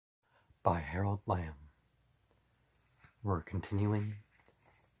by Harold Lamb. We're continuing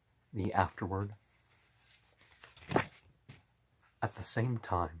the Afterword. At the same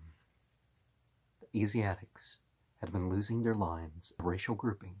time, the Asiatics had been losing their lines of racial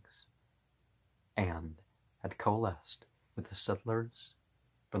groupings and had coalesced with the settlers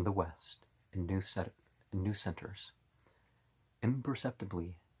from the West in new centers.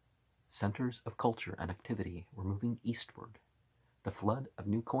 Imperceptibly, centers of culture and activity were moving eastward. The flood of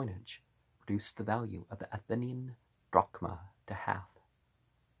new coinage reduced the value of the Athenian drachma to half,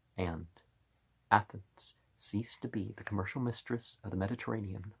 and Athens ceased to be the commercial mistress of the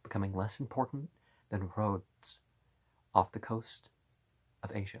Mediterranean, becoming less important than Rhodes off the coast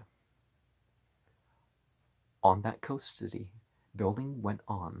of Asia. On that coast city, building went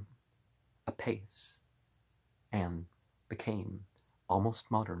on apace and became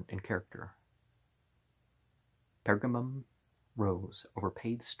almost modern in character. Pergamum rose over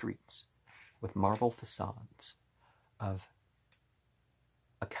paved streets with marble facades of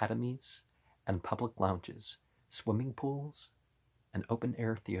academies and public lounges, swimming pools, and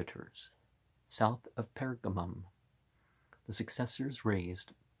open-air theaters. South of Pergamum, the successors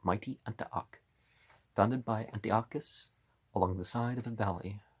raised mighty Antioch, founded by Antiochus along the side of a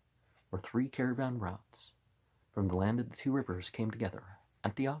valley where three caravan routes from the land of the two rivers came together.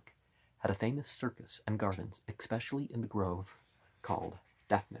 Antioch had a famous circus and gardens, especially in the grove called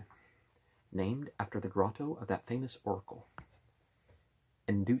Daphne, named after the grotto of that famous oracle.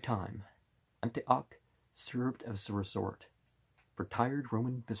 In due time, Antioch served as a resort for tired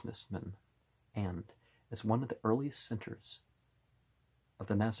Roman businessmen and as one of the earliest centers of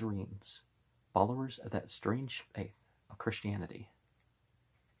the Nazarenes, followers of that strange faith of Christianity.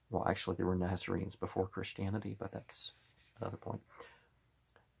 Well, actually, there were Nazarenes before Christianity, but that's another point.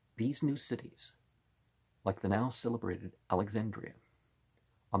 These new cities, like the now celebrated Alexandria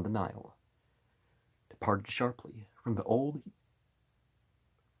on the Nile, departed sharply from the old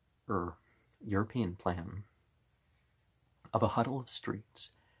European plan of a huddle of streets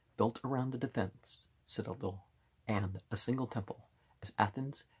built around a defense citadel and a single temple. As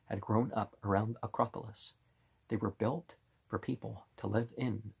Athens had grown up around the Acropolis, they were built for people to live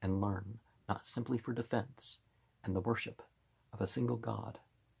in and learn, not simply for defense and the worship of a single god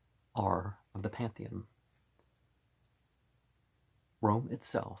or of the pantheon. Rome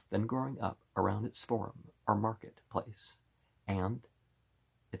itself then growing up around its forum or marketplace and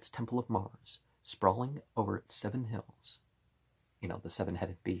its temple of Mars, sprawling over its 7 hills. You know, the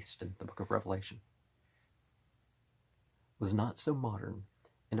 7-headed beast in the book of Revelation. Was not so modern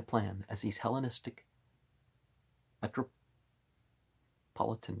in a plan as these Hellenistic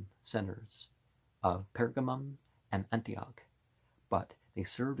metropolitan centers of Pergamum and Antioch, but they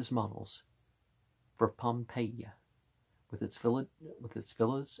served as models for Pompeii, with its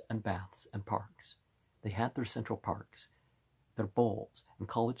villas and baths and parks. They had their central parks, their bowls and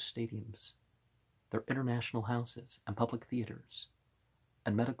college stadiums, their international houses and public theaters,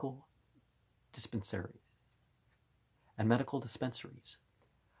 and medical dispensaries.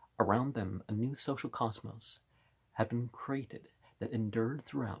 Around them, a new social cosmos had been created that endured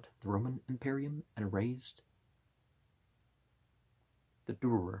throughout the Roman Imperium and raised the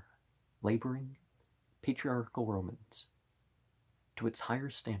dour, laboring, patriarchal Romans to its higher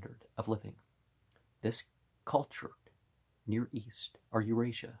standard of living. This cultured Near East, or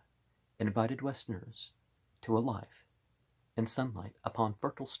Eurasia, invited Westerners to a life in sunlight upon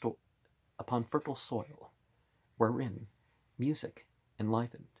fertile soil, wherein music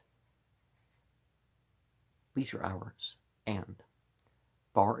enlivened leisure hours, and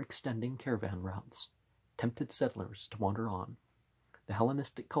far-extending caravan routes tempted settlers to wander on. The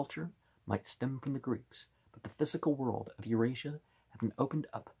Hellenistic culture might stem from the Greeks, but the physical world of Eurasia had been opened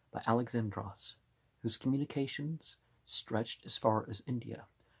up by Alexandros, whose communications stretched as far as India.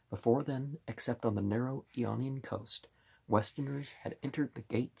 Before then, except on the narrow Ionian coast, Westerners had entered the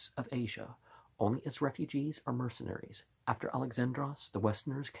gates of Asia only as refugees or mercenaries. After Alexandros, the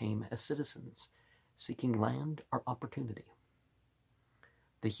Westerners came as citizens, seeking land or opportunity.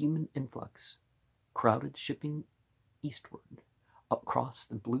 The human influx crowded shipping eastward across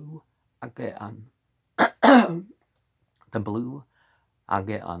the blue Aegean.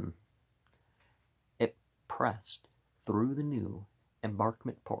 It pressed through the new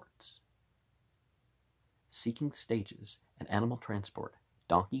embarkment ports, seeking stages and animal transport,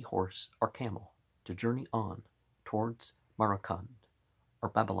 donkey, horse, or camel, to journey on towards Maracand or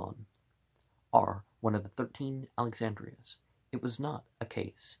Babylon, or one of the 13 Alexandrias. It was not a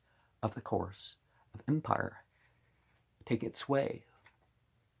case of the course of empire taking its way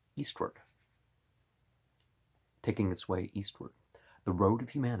eastward, The road of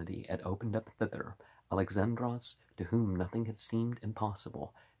humanity had opened up thither. Alexandros, to whom nothing had seemed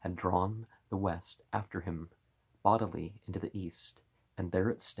impossible, had drawn the west after him bodily into the east, and there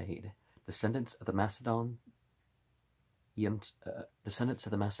it stayed. Descendants of the Macedonian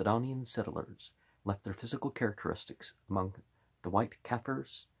settlers left their physical characteristics among the white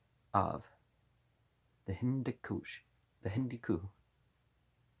Kafirs of the Hindiku,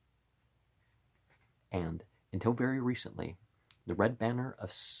 and until very recently, the red banner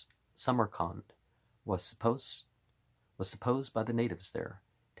of Samarkand was supposed by the natives there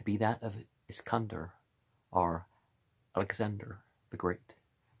to be that of Iskandar, or Alexander the Great.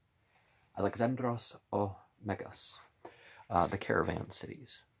 Alexandros o Megas, the caravan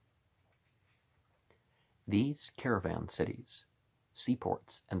cities. These caravan cities,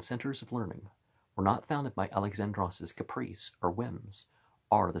 seaports, and centers of learning were not founded by Alexandros' caprice or whims,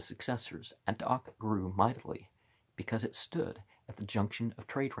 or the successors. Antioch grew mightily because it stood at the junction of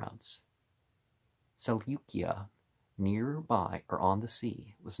trade routes. Seleucia, near by or on the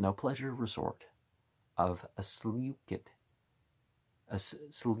sea, was no pleasure resort of a Seleucid,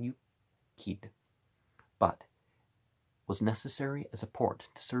 but was necessary as a port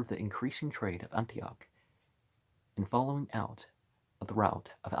to serve the increasing trade of Antioch. In following out of the route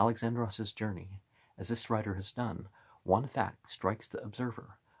of Alexandros' journey, as this writer has done, one fact strikes the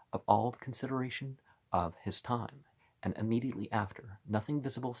observer: of all the consideration of his time, and immediately after, nothing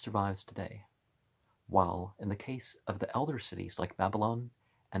visible survives today, while in the case of the elder cities like Babylon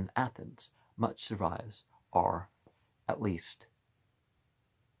and Athens, much survives, or at least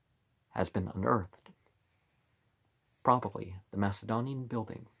has been unearthed. Probably the Macedonian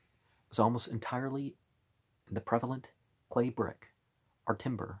building was almost entirely in the prevalent clay brick or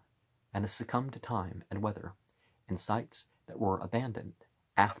timber, and has succumbed to time and weather in sites that were abandoned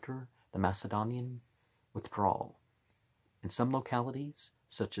after the Macedonian withdrawal. In some localities,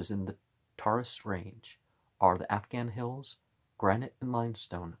 such as in the Taurus Range or the Afghan hills, granite and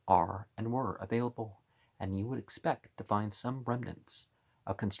limestone are and were available, and you would expect to find some remnants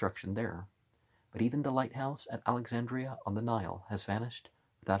of construction there. But even the lighthouse at Alexandria on the Nile has vanished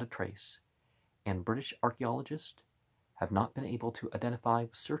without a trace, and British archaeologists have not been able to identify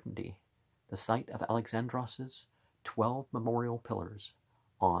with certainty the site of Alexandros' 12 memorial pillars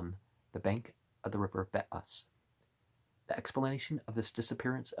on the bank of the river Beas. The explanation of this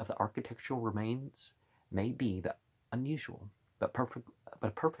disappearance of the architectural remains may be the unusual but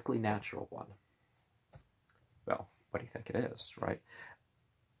perfectly natural one. Well, what do you think it is, right?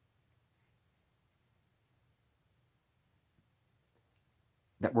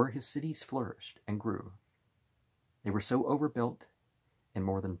 That where his cities flourished and grew, they were so overbuilt in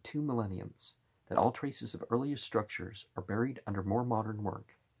more than 2 millenniums that all traces of earlier structures are buried under more modern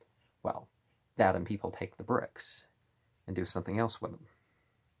work. Well, that and people take the bricks and do something else with them.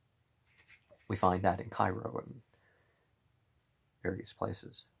 We find that in Cairo and various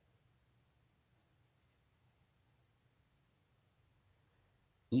places.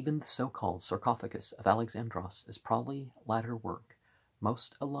 Even the so-called sarcophagus of Alexandros is probably latter work,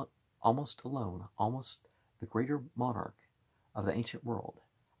 almost the greater monarch of the ancient world.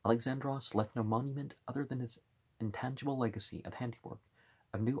 Alexandros left no monument other than his intangible legacy of handiwork,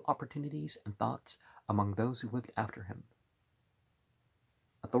 of new opportunities and thoughts among those who lived after him.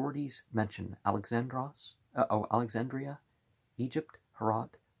 Authorities mention Alexandria, Egypt,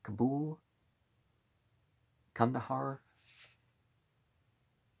 Herat, Kabul, Kandahar,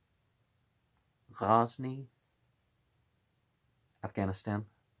 Ghazni, Afghanistan,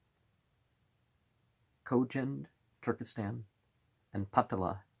 Khojan, Turkestan, and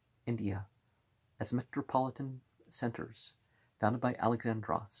Patala, India, as metropolitan centers founded by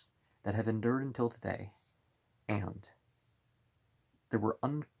Alexandros that have endured until today, and there were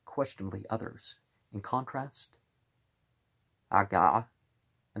unquestionably others. In contrast, Aga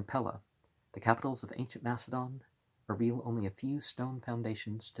and Pella, the capitals of ancient Macedon, reveal only a few stone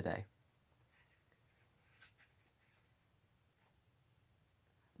foundations today.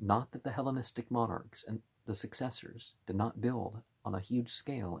 Not that the Hellenistic monarchs and the successors did not build on a huge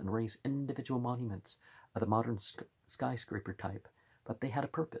scale and raise individual monuments of the modern skyscraper type, but they had a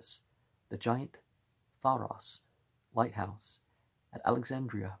purpose. The giant Pharos lighthouse at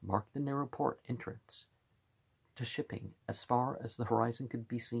Alexandria marked the narrow port entrance to shipping as far as the horizon could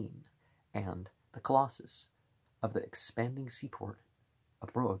be seen, and the Colossus of the expanding seaport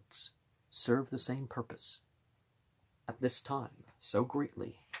of Rhodes served the same purpose. At this time, so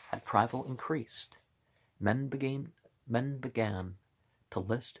greatly had travel increased, men began to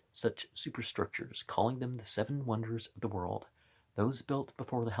list such superstructures, calling them the 7 wonders of the world. Those built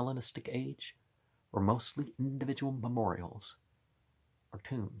before the Hellenistic age were mostly individual memorials, are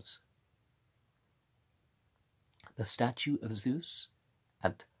tombs. The statue of Zeus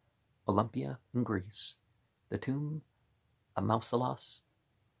at Olympia in Greece, the tomb of Mausolus,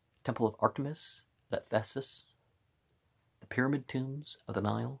 temple of Artemis at Ephesus, the pyramid tombs of the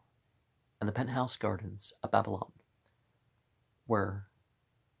Nile, and the penthouse gardens of Babylon, where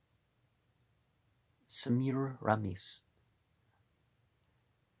Semiramis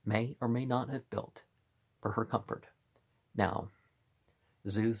may or may not have built for her comfort. Now,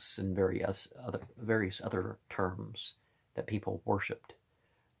 Zeus and various other terms that people worshipped,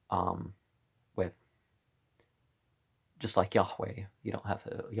 with, just like Yahweh, you don't have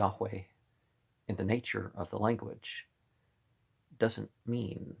a Yahweh in the nature of the language, doesn't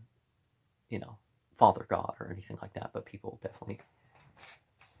mean, Father God or anything like that, but people definitely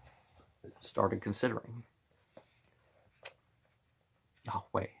started considering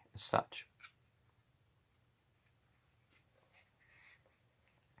Yahweh as such.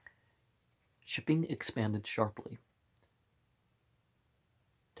 Shipping expanded sharply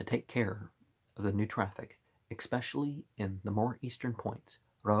to take care of the new traffic, especially in the more eastern points,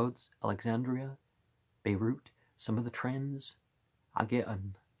 Rhodes, Alexandria, Beirut. Some of the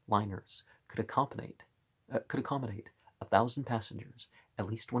trans-Aegean liners could accommodate 1,000 passengers. At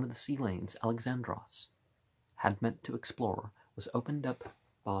least one of the sea lanes Alexandros had meant to explore was opened up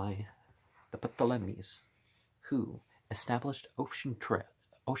by the Ptolemies, who established ocean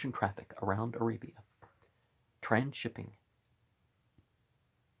traffic around Arabia, transshipping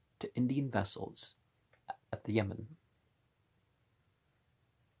to Indian vessels at the Yemen.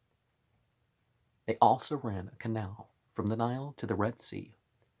 They also ran a canal from the Nile to the Red Sea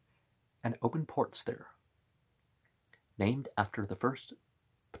and opened ports there, named after the first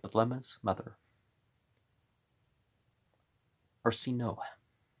Ptolemy's mother, Arsinoe.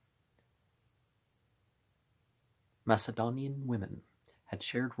 Macedonian women had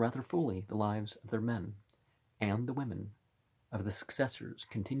shared rather fully the lives of their men, and the women of the successors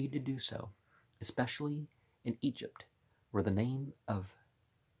continued to do so, especially in Egypt, where the name of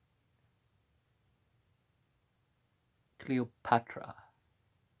Cleopatra,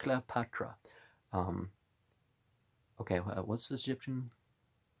 what's the Egyptian?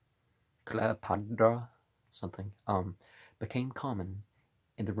 Cleopatra, something, became common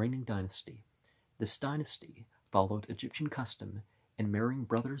in the reigning dynasty. This dynasty followed Egyptian custom in marrying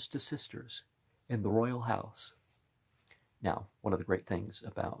brothers to sisters in the royal house. Now, one of the great things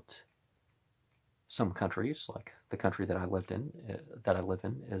about some countries, like the country that I live in,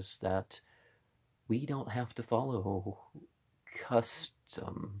 is that we don't have to follow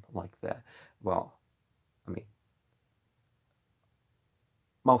custom like that. Well, I mean,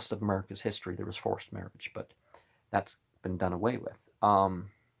 most of America's history there was forced marriage, but that's been done away with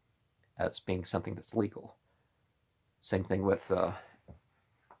as being something that's legal. Same thing with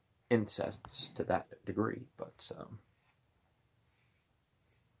incest to that degree, but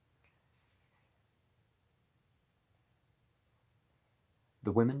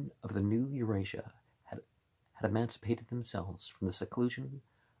the women of the new Eurasia had emancipated themselves from the seclusion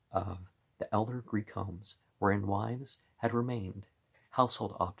of the elder Greek homes, wherein wives had remained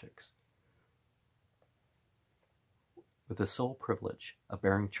household objects, with the sole privilege of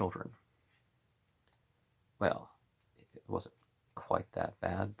bearing children. Well, it wasn't quite that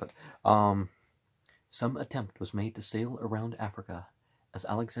bad, but some attempt was made to sail around Africa, as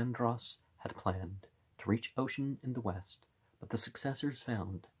Alexandros had planned, to reach ocean in the west, but the successors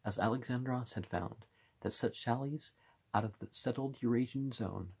found, as Alexandros had found, that such sallies out of the settled Eurasian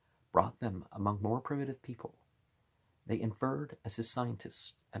zone brought them among more primitive people. They inferred, as his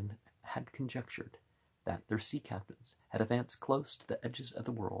scientists and had conjectured, that their sea captains had advanced close to the edges of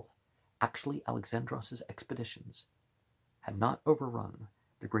the world. Actually, Alexandros' expeditions had not overrun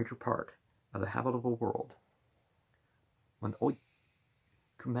the greater part of the habitable world. When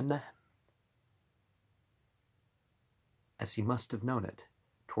Oikumene, as he must have known it,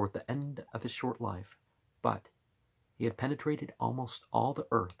 toward the end of his short life, but he had penetrated almost all the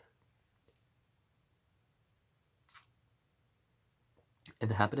earth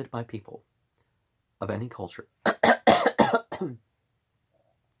inhabited by people of any culture.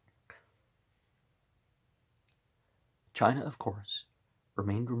 China, of course,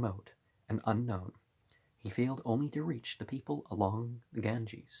 remained remote and unknown. He failed only to reach the people along the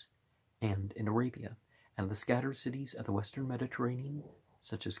Ganges and in Arabia and the scattered cities of the western Mediterranean,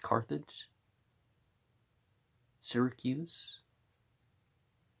 such as Carthage, Syracuse,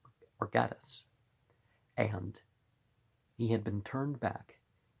 or Gades, and he had been turned back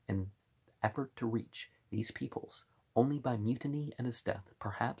in effort to reach these peoples only by mutiny and his death.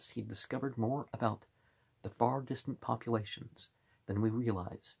 Perhaps he discovered more about the far distant populations than we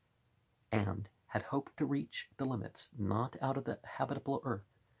realize, and had hoped to reach the limits not out of the habitable earth,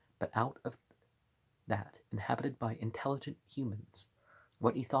 but out of that inhabited by intelligent humans.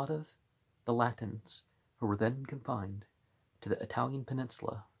 What he thought of the Latins, who were then confined to the Italian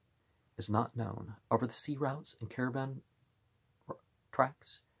peninsula, is not known. Over the sea routes and caravan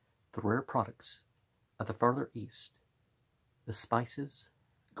tracks, the rare products of the farther east, the spices,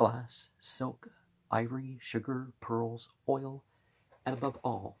 glass, silk, ivory, sugar, pearls, oil, and above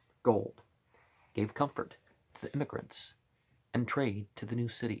all, gold, gave comfort to the immigrants and trade to the new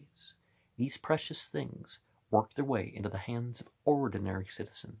cities. These precious things worked their way into the hands of ordinary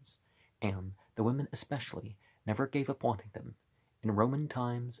citizens, and the women especially never gave up wanting them. In Roman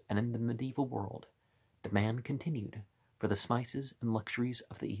times and in the medieval world, demand continued for the spices and luxuries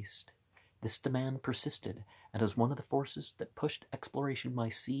of the East. This demand persisted and was one of the forces that pushed exploration by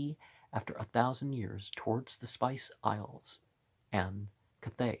sea after 1,000 years towards the Spice Isles and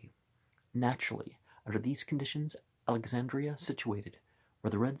Cathay. Naturally, under these conditions, Alexandria, situated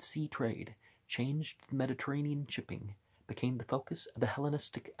where the Red Sea trade changed the Mediterranean shipping, became the focus of the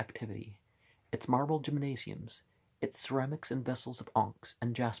Hellenistic activity. Its marble gymnasiums, its ceramics and vessels of onyx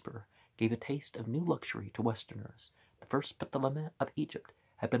and jasper gave a taste of new luxury to Westerners. The first Ptolemy of Egypt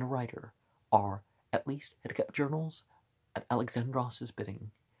had been a writer, or at least had kept journals at Alexandros'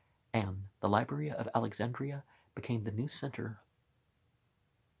 bidding, and the Library of Alexandria became the new center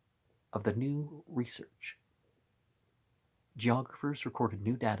of the new research. Geographers recorded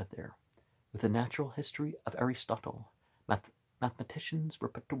new data there. With the natural history of Aristotle, mathematicians were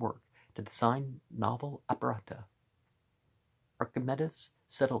put to work to design novel apparata. Archimedes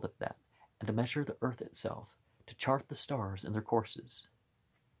settled at that, and to measure the earth itself, to chart the stars in their courses.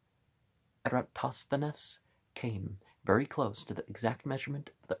 Eratosthenes came very close to the exact measurement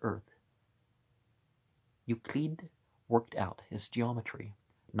of the earth. Euclid worked out his geometry,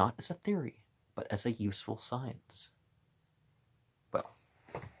 not as a theory, but as a useful science. Well,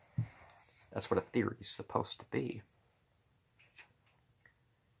 that's what a theory is supposed to be.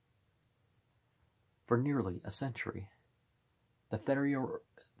 For nearly a century, the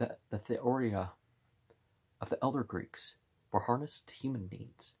theoria of the elder Greeks were harnessed to human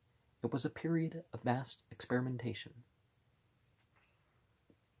needs. It was a period of vast experimentation.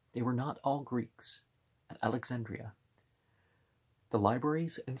 They were not all Greeks at Alexandria. The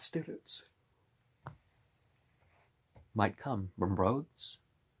libraries and students might come from Rhodes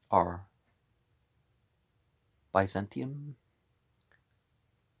or Byzantium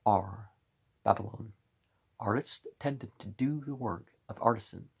or Babylon. Artists tended to do the work of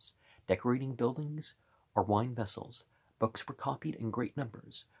artisans, decorating buildings or wine vessels. Books were copied in great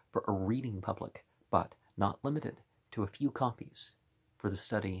numbers for a reading public, but not limited to a few copies for the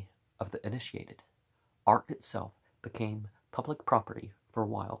study of the initiated. Art itself became public property for a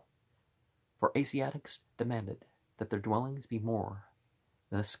while, for Asiatics demanded that their dwellings be more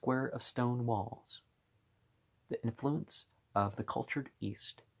than a square of stone walls. The influence of the cultured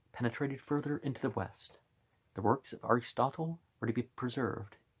East penetrated further into the West. The works of Aristotle were to be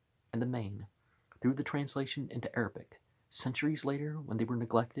preserved, in the main, through the translation into Arabic, centuries later when they were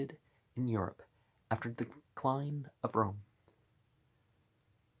neglected in Europe after the decline of Rome.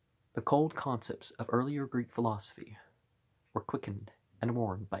 The cold concepts of earlier Greek philosophy were quickened and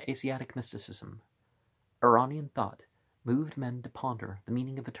warmed by Asiatic mysticism. Iranian thought moved men to ponder the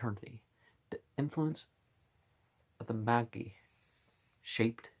meaning of eternity. The influence of the Magi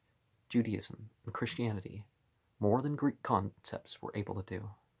shaped Judaism and Christianity more than Greek concepts were able to do.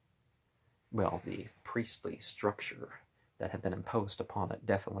 Well, the priestly structure that had been imposed upon it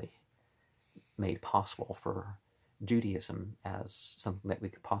definitely made possible for Judaism as something that we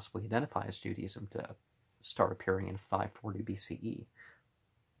could possibly identify as Judaism to start appearing in 540 BCE.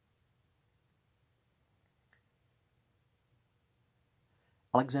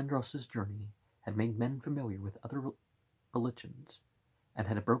 Alexandros' journey had made men familiar with other religions and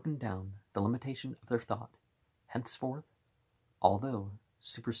had broken down the limitation of their thought. Henceforth, although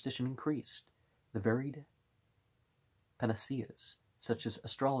superstition increased, the varied panaceas, such as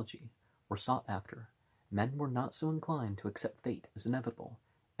astrology, were sought after. Men were not so inclined to accept fate as inevitable,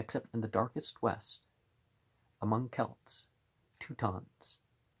 except in the darkest West. Among Celts, Teutons,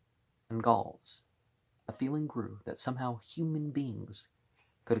 and Gauls, a feeling grew that somehow human beings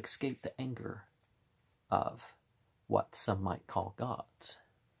could escape the anger of what some might call gods.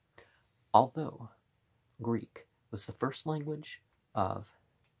 Although Greek was the first language of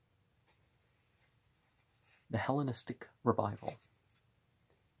the Hellenistic revival,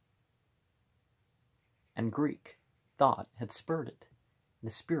 and Greek thought had spurred it. The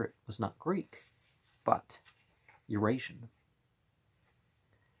spirit was not Greek, but Eurasian.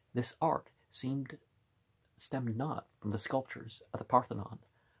 This art stemmed not from the sculptures of the Parthenon,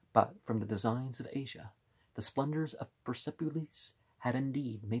 but from the designs of Asia. The splendors of Persepolis had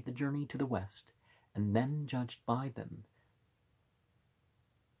indeed made the journey to the west, and men judged by them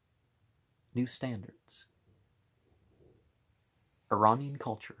new standards. Iranian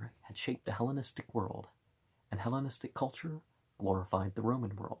culture had shaped the Hellenistic world, and Hellenistic culture glorified the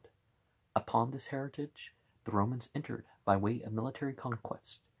Roman world. Upon this heritage, the Romans entered by way of military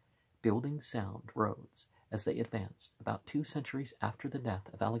conquest, building sound roads as they advanced. About 2 centuries after the death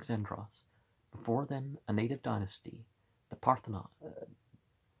of Alexandros, before then a native dynasty, the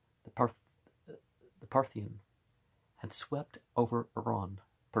Parthian, had swept over Iran,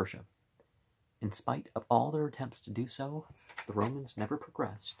 Persia. In spite of all their attempts to do so, the Romans never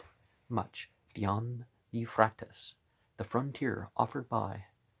progressed much beyond the Euphrates, the frontier offered by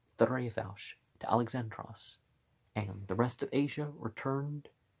Dariush to Alexandros, and the rest of Asia returned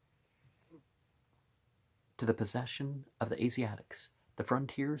to the possession of the Asiatics. The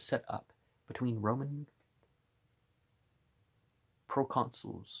frontier set up between Roman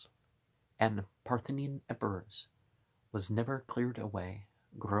proconsuls and Parthian emperors was never cleared away.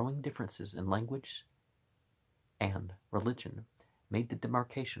 Growing differences in language and religion made the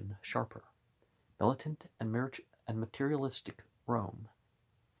demarcation sharper. Militant and materialistic Rome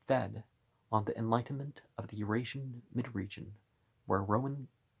fed on the enlightenment of the Eurasian mid-region, where Rome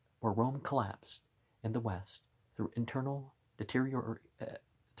collapsed in the west through internal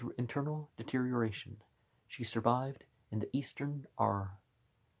deterioration. She survived in the eastern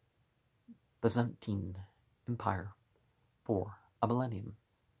Byzantine Empire for a millennium,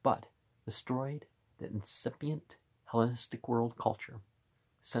 but destroyed the incipient Hellenistic world culture.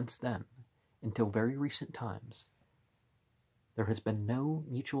 Since then, until very recent times, there has been no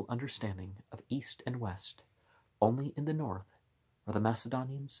mutual understanding of East and West. Only in the north, where the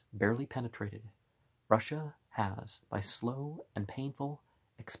Macedonians barely penetrated, Russia has, by slow and painful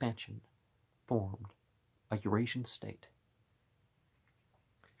expansion, formed a Eurasian state.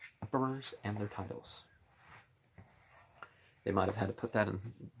 Emperors and their titles. They might have had to put that in a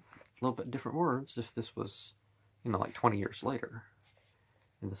little bit different words if this was, like 20 years later,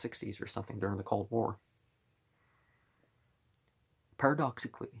 in the 60s or something, during the Cold War.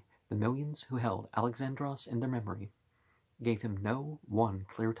 Paradoxically, the millions who held Alexandros in their memory gave him no one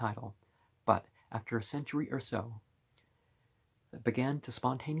clear title, but after a century or so, began to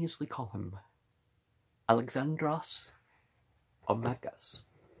spontaneously call him Alexandros Omegas,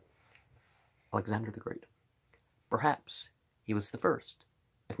 Alexander the Great. Perhaps he was the first,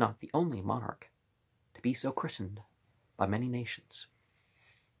 if not the only monarch, to be so christened by many nations.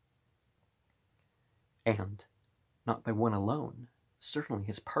 And not by one alone. Certainly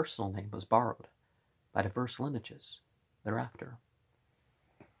his personal name was borrowed by diverse lineages thereafter.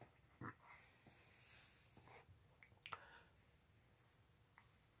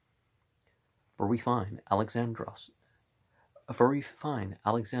 For we find Alexanders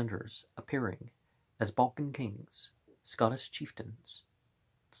appearing as Balkan kings, Scottish chieftains,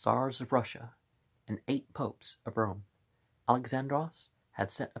 Tsars of Russia, and 8 popes of Rome. Alexandros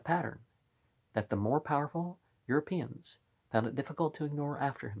had set a pattern that the more powerful Europeans found it difficult to ignore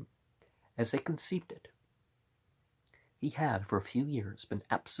after him, as they conceived it. He had for a few years been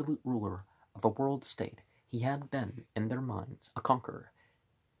absolute ruler of a world state. He had been, in their minds, a conqueror.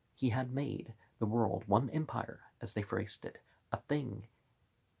 He had made the world one empire, as they phrased it, a thing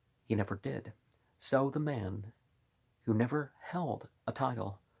he never did. So the man who never held a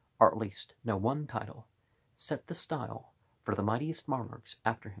title, or at least no one title, set the style for the mightiest monarchs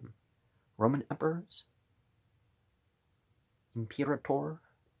after him. Roman emperors, imperator,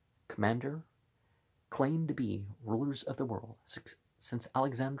 commander, claimed to be rulers of the world, since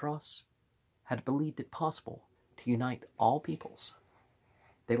Alexandros had believed it possible to unite all peoples.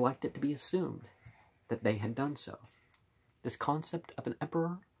 They liked it to be assumed that they had done so. This concept of an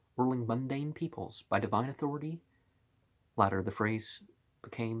emperor ruling mundane peoples by divine authority, latter the phrase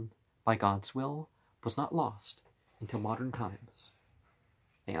became by God's will, was not lost until modern times.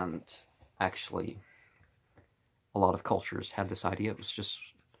 And actually, a lot of cultures had this idea. It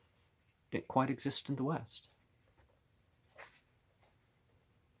didn't quite exist in the West.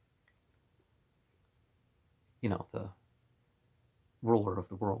 The ruler of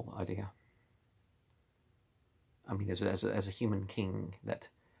the world idea. I mean, as a human king that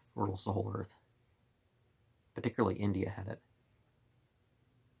rules the whole earth. Particularly India had it.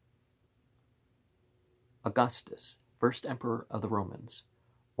 Augustus, first emperor of the Romans,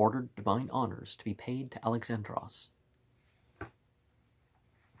 ordered divine honors to be paid to Alexandros.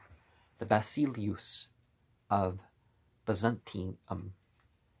 The Basileus of Byzantium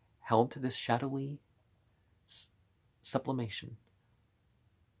held to this shadowy sublimation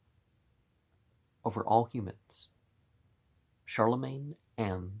over all humans. Charlemagne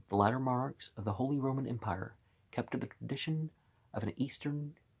and the latter monarchs of the Holy Roman Empire kept to the tradition of an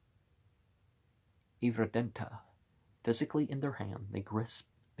Eastern irredenta. Physically in their hand, they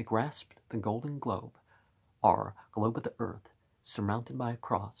grasped the golden globe, or globe of the earth, surmounted by a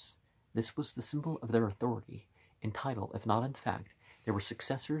cross. This was the symbol of their authority, in title if not in fact. They were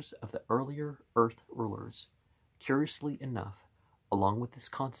successors of the earlier earth rulers. Curiously enough, along with this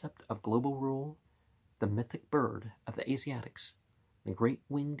concept of global rule, the mythic bird of the Asiatics, the great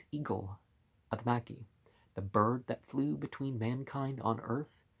winged eagle of the Magi, the bird that flew between mankind on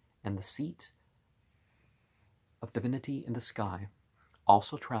earth and the seat of divinity in the sky,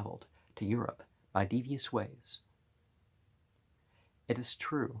 also traveled to Europe by devious ways. It is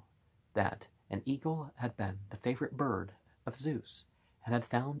true that an eagle had been the favorite bird of Zeus, and had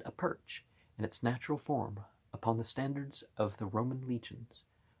found a perch in its natural form upon the standards of the Roman legions,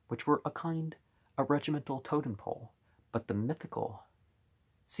 which were a kind of regimental totem pole, but the mythical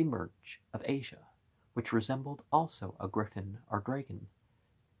seamerge of Asia, which resembled also a griffin or dragon,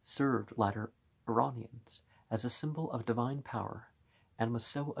 served latter Iranians as a symbol of divine power, and was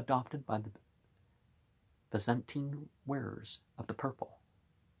so adopted by the Byzantine wearers of the purple.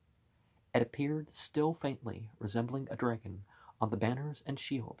 It appeared still faintly resembling a dragon on the banners and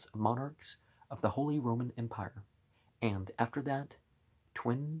shields of monarchs of the Holy Roman Empire, and after that,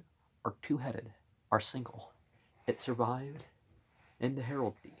 twin or two-headed or single, it survived in the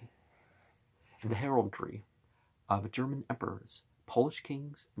heraldry of German emperors, Polish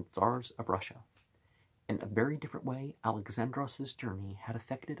kings, and Tsars of Russia. In a very different way, Alexandros' journey had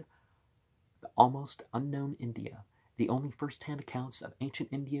affected the almost unknown India. The only first-hand accounts of ancient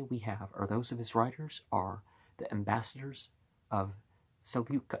India we have are those of his writers, are the ambassadors of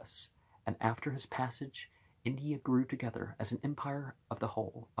Seleucus, and after his passage, India grew together as an empire of the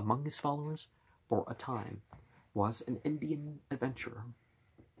whole. Among his followers, for a time, was an Indian adventurer,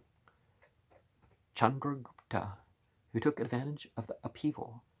 Chandragupta, who took advantage of the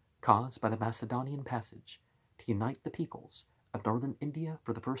upheaval caused by the Macedonian passage to unite the peoples of northern India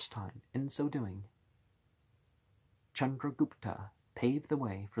for the first time. In so doing, Chandragupta paved the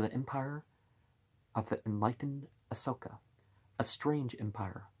way for the empire of the enlightened Asoka, a strange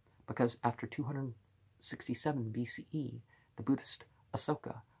empire, because after 267 BCE, the Buddhist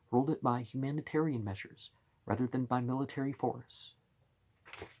Asoka ruled it by humanitarian measures rather than by military force,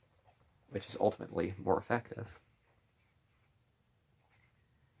 which is ultimately more effective.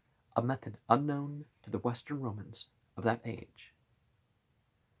 A method unknown to the Western Romans of that age.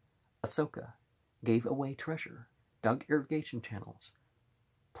 Asoka gave away treasure, dug irrigation channels,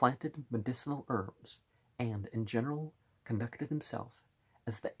 planted medicinal herbs, and, in general, conducted himself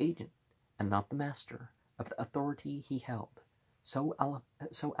as the agent and not the master of the authority he held. So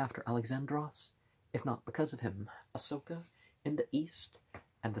after Alexandros, if not because of him, Asoka in the east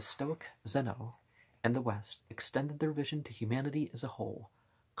and the Stoic Zeno in the west extended their vision to humanity as a whole,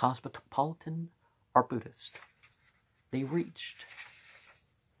 cosmopolitan or Buddhist. They reached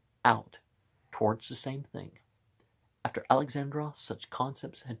out towards the same thing. After Alexandros, such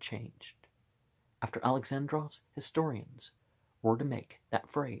concepts had changed. After Alexandros, historians were to make that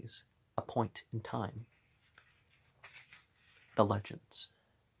phrase a point in time. The legends.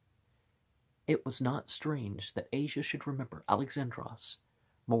 It was not strange that Asia should remember Alexandros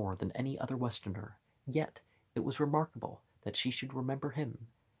more than any other Westerner, yet it was remarkable that she should remember him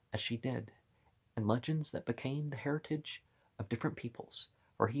as she did, and legends that became the heritage of different peoples,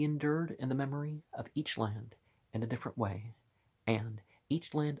 for he endured in the memory of each land in a different way, and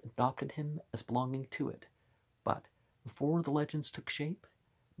each land adopted him as belonging to it. But before the legends took shape,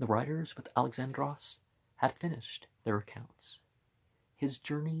 the writers with Alexandros had finished their accounts. His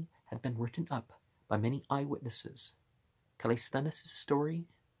journey had been written up by many eyewitnesses. Callisthenes' story,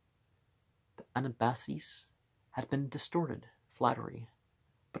 the Anabasis, had been distorted flattery,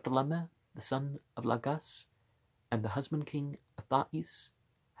 but Ptolemy, the son of Lagus, and the husband-king of Thais,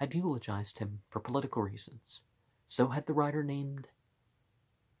 had eulogized him for political reasons. So had the writer named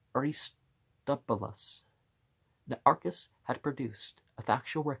Aristobulus. Nearchus had produced a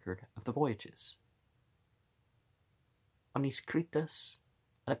factual record of the voyages. Onesicritus,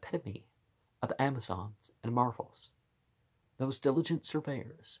 an epitome of the Amazons and Marvels, those diligent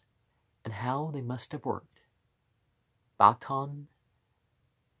surveyors, and how they must have worked. Baton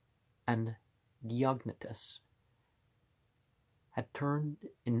and Diognetus had turned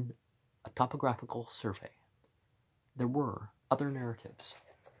in a topographical survey. There were other narratives,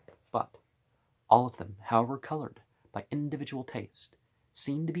 but all of them, however colored by individual taste,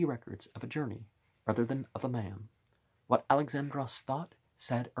 seem to be records of a journey rather than of a man. What Alexandros thought,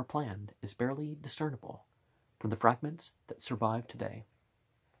 said, or planned is barely discernible from the fragments that survive today.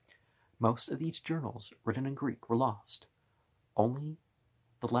 Most of these journals, written in Greek, were lost. Only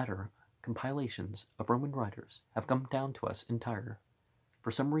the latter compilations of Roman writers have come down to us entire.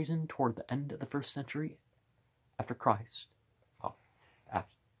 For some reason, toward the end of the 1st century after Christ,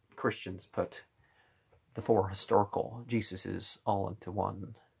 Christians put the 4 historical Jesuses all into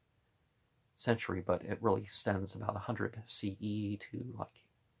one century, but it really extends about 100 CE to like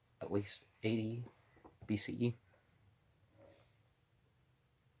at least 80 BCE.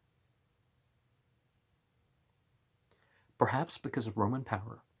 Perhaps because of Roman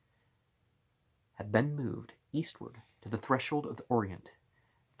power had been moved eastward to the threshold of the Orient,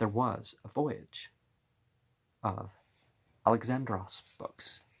 there was a voyage of Alexandros'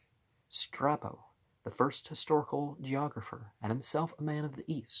 books. Strabo, the first historical geographer and himself a man of the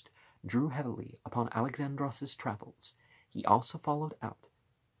East, drew heavily upon Alexandros' travels. He also followed out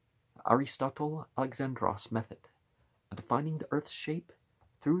Aristotle Alexandros' method of defining the earth's shape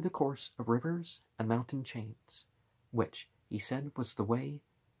through the course of rivers and mountain chains, which he said was the way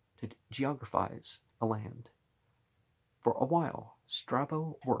to geographize a land. For a while,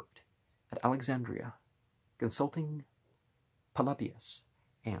 Strabo worked at Alexandria, consulting Polybius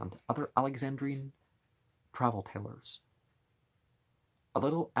and other Alexandrian travel tellers. A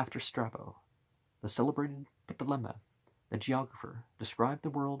little after Strabo, the celebrated Ptolemy, the geographer, described the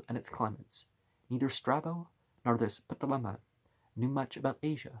world and its climates. Neither Strabo nor this Ptolemy knew much about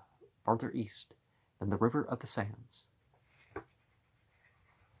Asia farther east than the River of the Sands,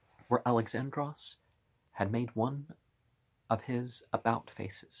 where Alexandros had made one of his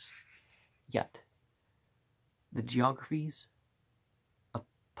about-faces. Yet, the geographies of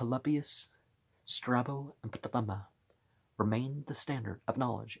Polybius, Strabo, and Ptolemy remained the standard of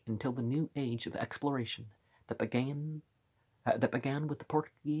knowledge until the new age of exploration that began with the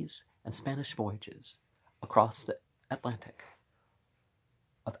Portuguese and Spanish voyages across the Atlantic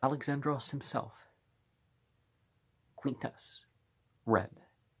of Alexandros himself. Quintus read,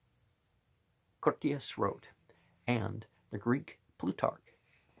 Curtius wrote, and the Greek Plutarch.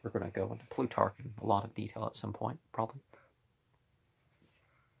 We're going to go into Plutarch in a lot of detail at some point, probably.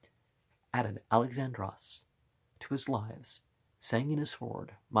 Added Alexandros to his lives, saying in his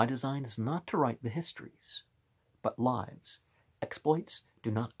foreword, my design is not to write the histories, but lives. Exploits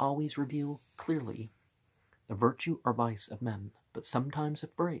do not always reveal clearly the virtue or vice of men, but sometimes a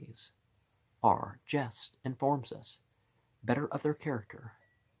phrase or jest informs us better of their character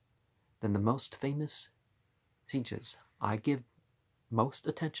than the most famous sieges. I give most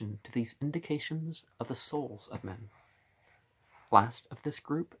attention to these indications of the souls of men. Last of this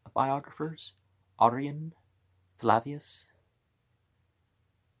group of biographers, Arrian, Flavius,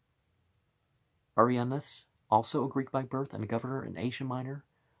 Arrianus, also a Greek by birth and a governor in Asia Minor,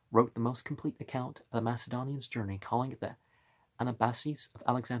 wrote the most complete account of the Macedonians' journey, calling it the Anabasis of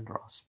Alexandros.